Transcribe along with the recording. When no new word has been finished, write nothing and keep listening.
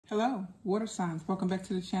Hello, water signs. Welcome back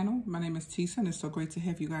to the channel. My name is Tisa, and it's so great to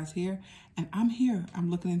have you guys here. And I'm here.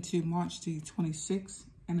 I'm looking into March the 26th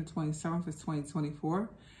and the 27th of 2024.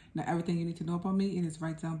 Now, everything you need to know about me, it is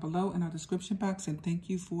right down below in our description box. And thank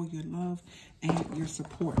you for your love and your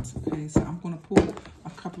support. Okay, so I'm going to pull a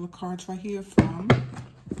couple of cards right here from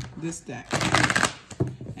this deck.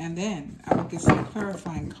 And then I will get some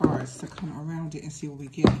clarifying cards to come around it and see what we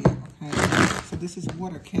get here, okay? So this is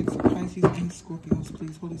water, Cancer, Pisces, and Scorpios.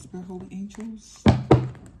 Please, Holy Spirit, Holy Angels. Okay,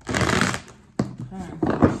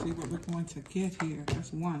 let's see what we're going to get here.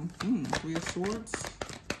 That's one. Three of Swords.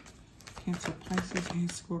 Cancer, Pisces,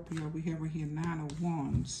 and Scorpio. We have right here 9 of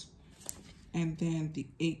Wands. And then the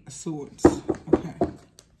 8 of Swords. Okay.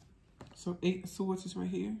 So 8 of Swords is right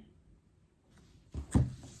here.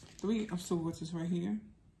 3 of Swords is right here.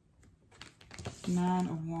 9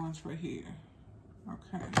 of Wands right here.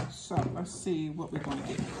 Okay, so let's see what we're going to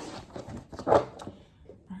get. All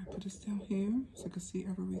right, put this down here so you can see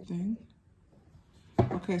everything.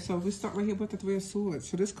 Okay, so we start right here with the 3 of Swords.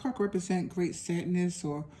 So this card could represent great sadness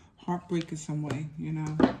or heartbreak in some way, you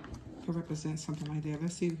know. Could represent something like that.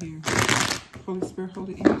 Let's see here. Holy Spirit,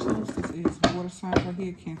 Holy Angels. This is water signs right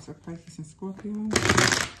here. Cancer, Pisces, and Scorpio.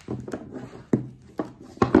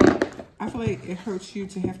 I feel like it hurts you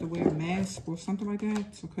to have to wear a mask or something like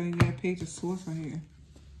that. Okay, yeah, Page of Swords right here.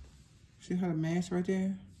 See how the mask right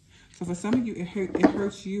there? So for some of you, it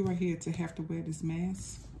hurts you right here to have to wear this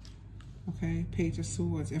mask. Okay, Page of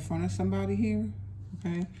Swords in front of somebody here.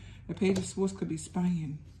 Okay, the Page of Swords could be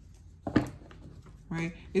spying.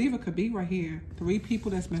 Right? It even could be right here. 3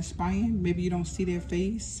 people that's been spying. Maybe you don't see their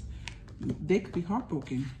face. They could be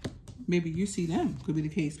heartbroken. Maybe you see them. Could be the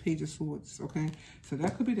case. Page of Swords. Okay. So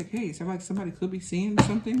that could be the case. I feel like somebody could be seeing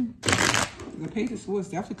something. The Page of Swords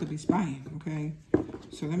definitely could be spying. Okay.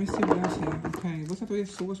 So let me see what else here. Okay. What's the 3 of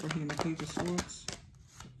Swords right here in the Page of Swords?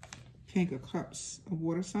 King of Cups. A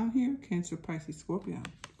water sign here. Cancer, Pisces, Scorpio.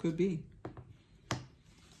 Could be.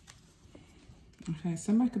 Okay,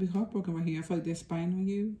 somebody could be heartbroken right here. I feel like they're spying on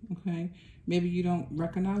you, okay? Maybe you don't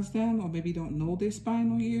recognize them, or maybe you don't know they're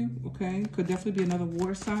spying on you, okay? Could definitely be another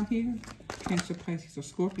water sign here. Cancer, Pisces, or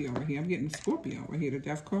Scorpio right here. I'm getting the Scorpio right here, the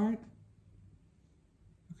Death card.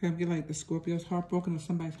 Okay, I'm getting like the Scorpio's heartbroken, or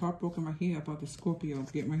somebody's heartbroken right here about the Scorpio. I'm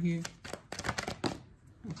getting right here.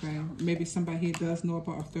 Okay, maybe somebody here does know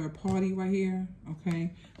about a third party right here,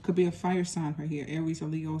 okay? Could be a fire sign right here. Aries, or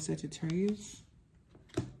Leo, Sagittarius.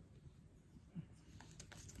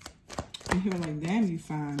 I feel like, damn, you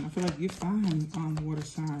fine. I feel like you're fine on water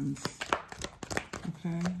signs.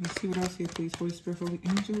 Okay, let's see what else here, please. Holy Spirit, Holy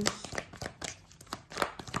Angels.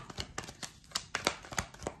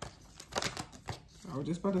 I was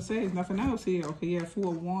just about to say, there's nothing else here. Okay, yeah,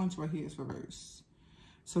 4 of Wands right here is reversed.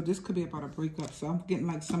 So this could be about a breakup. So I'm getting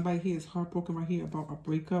like somebody here is heartbroken right here about a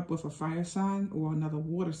breakup with a fire sign or another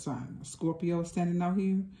water sign. A Scorpio standing out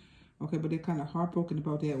here. Okay, but they're kind of heartbroken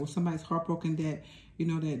about that. Or somebody's heartbroken that you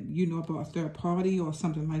know about a third party or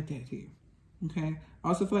something like that here. Okay. I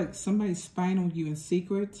also feel like somebody's spying on you in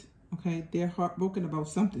secret. Okay. They're heartbroken about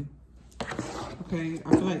something. Okay. I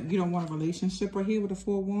feel like you don't want a relationship right here with the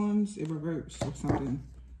 4 of Wands. It reversed or something.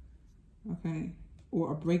 Okay.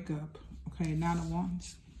 Or a breakup. Okay. 9 of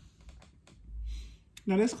Wands.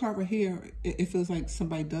 Now this card right here, it feels like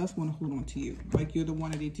somebody does want to hold on to you. Like you're the one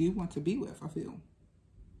that they do want to be with, I feel.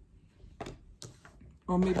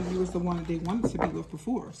 Or maybe you was the one that they wanted to be with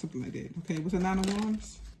before, something like that. Okay, what's a 9 of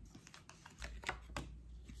Wands?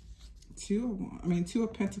 2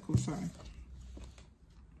 of Pentacles, sorry.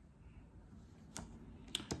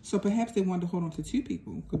 So perhaps they wanted to hold on to 2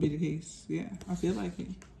 people. Could be the case. Yeah, I feel like it.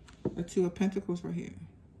 A 2 of Pentacles right here.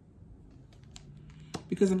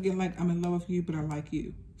 Because I'm getting like, I'm in love with you, but I like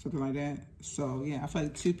you. Something like that. So, yeah, I feel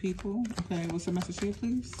like 2 people. Okay, what's the message here,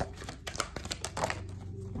 please?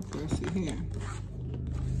 Okay, let's see here.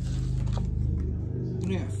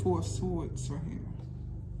 Yeah, 4 of Swords right here.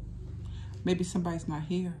 Maybe somebody's not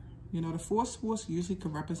here. You know, the 4 of Swords usually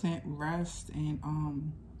can represent rest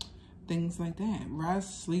and things like that.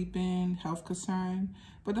 Rest, sleeping, health concern.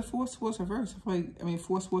 But the 4 of Swords reverse. I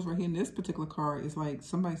 4 of Swords right here in this particular card is like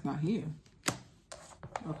somebody's not here.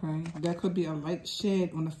 Okay, that could be a light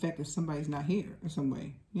shed on the fact that somebody's not here in some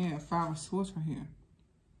way. Yeah, 5 of Swords right here.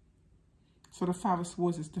 So the 5 of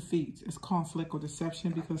Swords is defeat. It's conflict or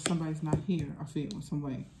deception because somebody's not here, I feel, in some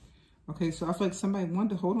way. Okay, so I feel like somebody wanted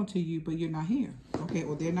to hold on to you, but you're not here. Okay,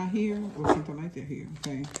 or they're not here, or something like that here,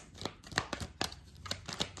 okay?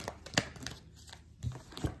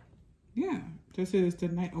 Yeah, this is the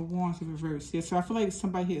Knight of Wands in reverse. Yeah, so I feel like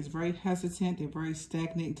somebody here is very hesitant. They're very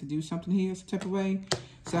stagnant to do something here some type of way.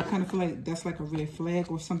 So I kind of feel like that's like a red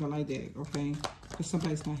flag or something like that, okay? because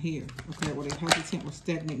somebody's not here. Okay, or they're hesitant or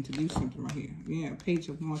stagnating to do something right here. Yeah, Page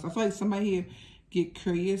of Wands. I feel like somebody here get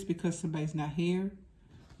curious because somebody's not here.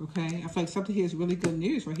 Okay, I feel like something here is really good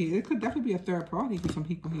news right here. It could definitely be a third party for some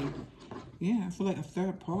people here. Yeah, I feel like a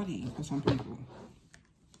third party for some people.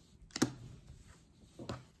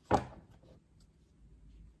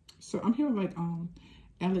 So I'm hearing like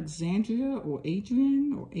Alexandria or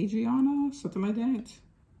Adrian or Adriana, something like that.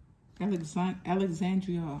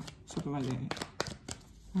 Alexandria, something like that.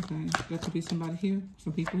 Okay, that could be somebody here,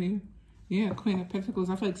 some people here. Yeah, Queen of Pentacles.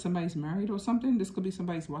 I feel like somebody's married or something. This could be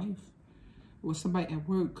somebody's wife. Or somebody at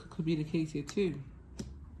work could be the case here too.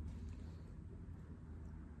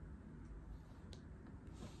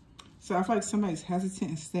 So I feel like somebody's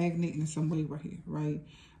hesitant and stagnating in some way right here, right?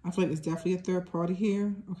 I feel like it's definitely a third party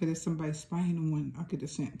here. Okay, there's somebody spying on one. I get the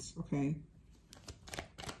sense, okay?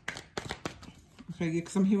 Okay, yeah,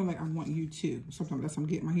 because I'm hearing like I want you too. Something like that I'm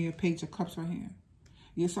getting right here. Page of Cups right here.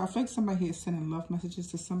 Yeah, so I feel like somebody here is sending love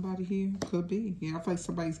messages to somebody here. Could be. Yeah, I feel like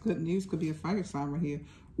somebody's good news could be a fire sign right here.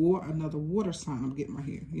 Or another water sign I'm getting right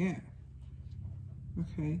here. Yeah.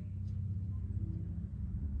 Okay.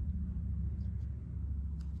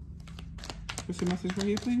 What's the message right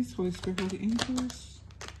here, please? Holy Spirit, Holy Angels.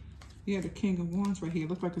 Yeah, the King of Wands right here.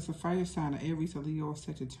 Looks like it's a fire sign, of Aries, a Leo, or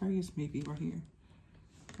Sagittarius maybe right here.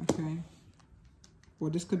 Okay. Or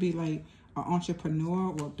this could be like an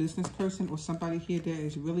entrepreneur or a business person or somebody here that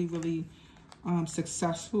is really, really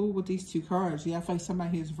successful with these two cards. Yeah, I feel like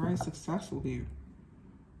somebody here is very successful here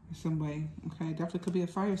in some way. Okay, definitely could be a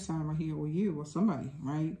fire sign right here or you or somebody,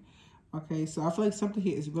 right? Okay, so I feel like something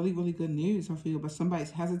here is really, really good news, I feel. But somebody's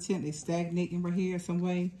hesitant. They're stagnating right here in some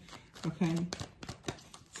way. Okay.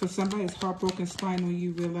 So somebody's heartbroken, spying on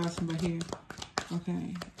you, realizing right here.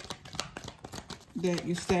 Okay. That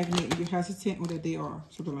you're stagnating, you're hesitant, or that they are.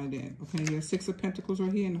 Something like that. Okay, you have 6 of Pentacles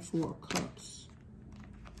right here and the 4 of Cups.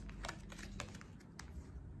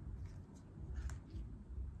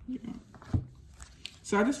 Yeah.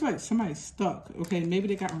 So I just feel like somebody's stuck. Okay, maybe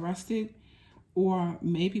they got arrested. Or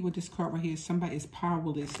maybe with this card right here, somebody is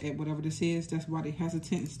powerless at whatever this is. That's why they're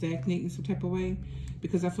hesitant and stagnating some type of way.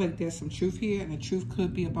 Because I feel like there's some truth here. And the truth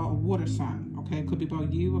could be about a water sign. Okay, it could be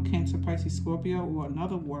about you, a Cancer, Pisces, Scorpio, or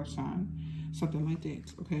another water sign. Something like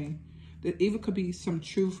that. Okay. There even could be some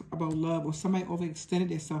truth about love. Or somebody overextended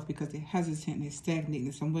themselves because they're hesitant and they're stagnating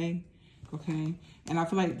in some way. Okay. And I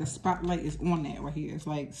feel like the spotlight is on that right here. It's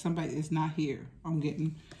like somebody is not here. I'm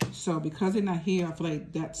getting. So because they're not here, I feel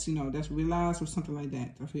like that's, you know, that's realized or something like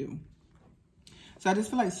that, I feel. So I just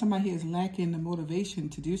feel like somebody here is lacking the motivation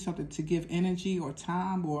to do something, to give energy or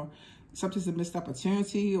time, or something's a missed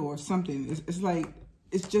opportunity or something. It's like,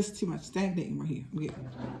 it's just too much stagnating right here. I'm getting.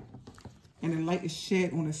 And the light is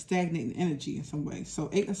shed on a stagnating energy in some way. So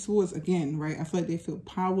 8 of Swords again, right? I feel like they feel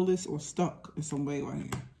powerless or stuck in some way right here.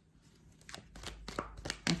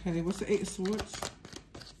 Okay, what's the 8 of Swords?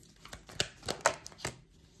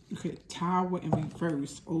 Okay, Tower in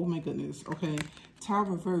reverse. Oh my goodness. Okay, Tower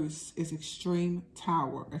reverse is extreme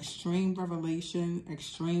tower, extreme revelation,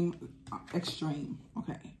 extreme.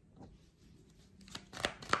 Okay.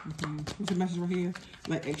 What's the message right here?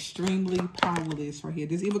 Like extremely powerless right here.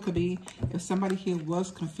 This even could be if somebody here was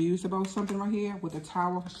confused about something right here with the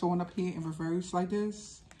Tower showing up here in reverse like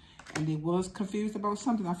this, and they was confused about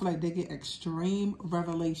something. I feel like they get extreme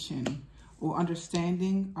revelation or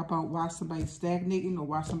understanding about why somebody's stagnating or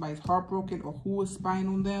why somebody's heartbroken or who is spying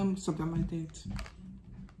on them, something like that.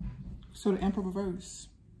 So the Emperor reverse.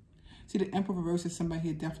 See, the Emperor reverse is somebody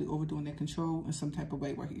here definitely overdoing their control in some type of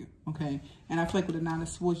way right here, okay? And I feel like with the 9 of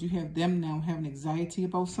Swords, you have them now having anxiety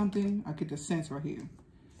about something. I get the sense right here,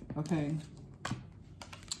 okay?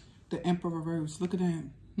 The Emperor reverse, look at that.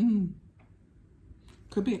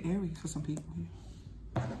 Could be an Aries for some people here.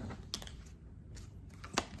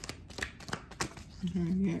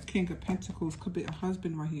 Okay, yeah, King of Pentacles could be a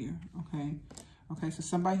husband right here, okay? Okay, so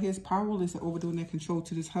somebody here is powerless or overdoing their control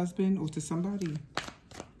to this husband or to somebody.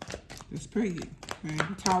 This period. Okay,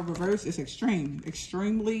 the Tower reverse is extreme.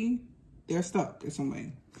 Extremely, they're stuck in some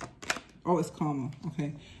way. Oh, it's karma,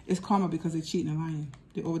 okay? It's karma because they're cheating and lying.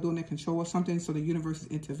 They're overdoing their control or something, so the universe is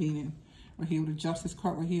intervening. Right here with the Justice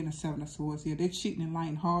card right here and the 7 of Swords. Yeah, they're cheating and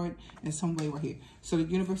lying hard in some way right here. So the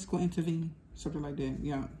universe is going to intervene, something like that,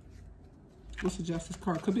 yeah. What's the Justice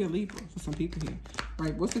card? Could be a Libra for some people here.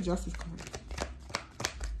 Right, what's the Justice card?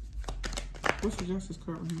 What's the Justice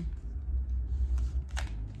card right here?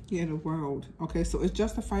 Yeah, the world. Okay, so it's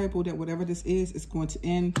justifiable that whatever this is going to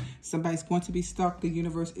end. Somebody's going to be stuck. The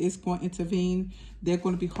universe is going to intervene. They're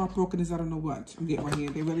going to be heartbroken as I don't know what. I'm getting right here.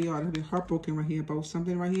 They really are. They're heartbroken right here about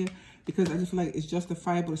something right here. Because I just feel like it's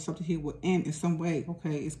justifiable that something here will end in some way.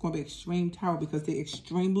 Okay, it's going to be extreme tower because they're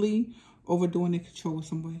extremely overdoing their control in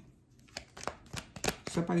some way.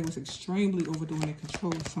 Somebody was extremely overdoing their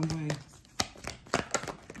control in some way.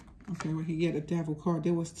 Okay, right here, yeah, the devil card.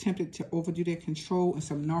 They was tempted to overdo their control and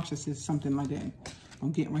some narcissist, something like that.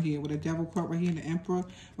 I'm getting right here with a devil card right here and the emperor.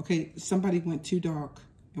 Okay, somebody went too dark.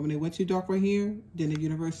 And when they went too dark right here, then the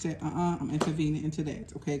universe said, I'm intervening into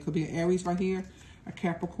that. Okay, it could be an Aries right here, a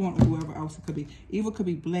Capricorn, or whoever else it could be. Even could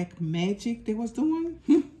be black magic they was doing.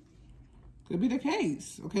 Could be the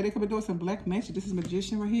case. Okay, they could be doing some black magic. This is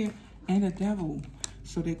magician right here and a devil.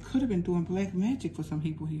 So they could have been doing black magic for some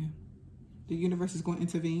people here. The universe is going to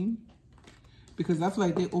intervene because I feel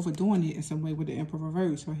like they're overdoing it in some way with the Emperor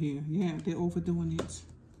reverse right here. Yeah, they're overdoing it.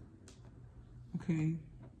 Okay.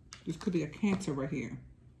 This could be a Cancer right here.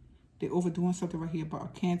 They're overdoing something right here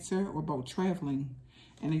about a Cancer or about traveling.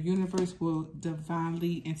 And the universe will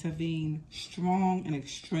divinely intervene strong and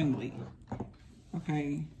extremely.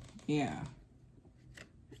 Okay. Yeah.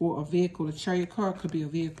 Or a vehicle. The Chariot card could be a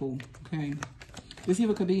vehicle. Okay. This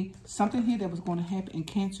either could be something here that was going to happen in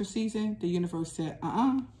Cancer season. The universe said,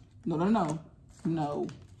 no.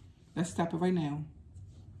 Let's stop it right now.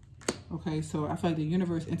 Okay, so I feel like the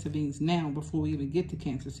universe intervenes now before we even get to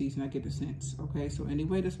Cancer season. I get the sense. Okay, so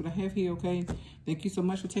anyway, that's what I have here, okay? Thank you so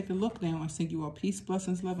much for taking a look now. I send you all peace,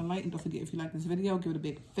 blessings, love, and light. And don't forget, if you like this video, give it a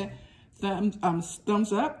big fat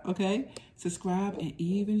thumbs up, okay? Subscribe and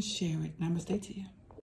even share it. Namaste to you.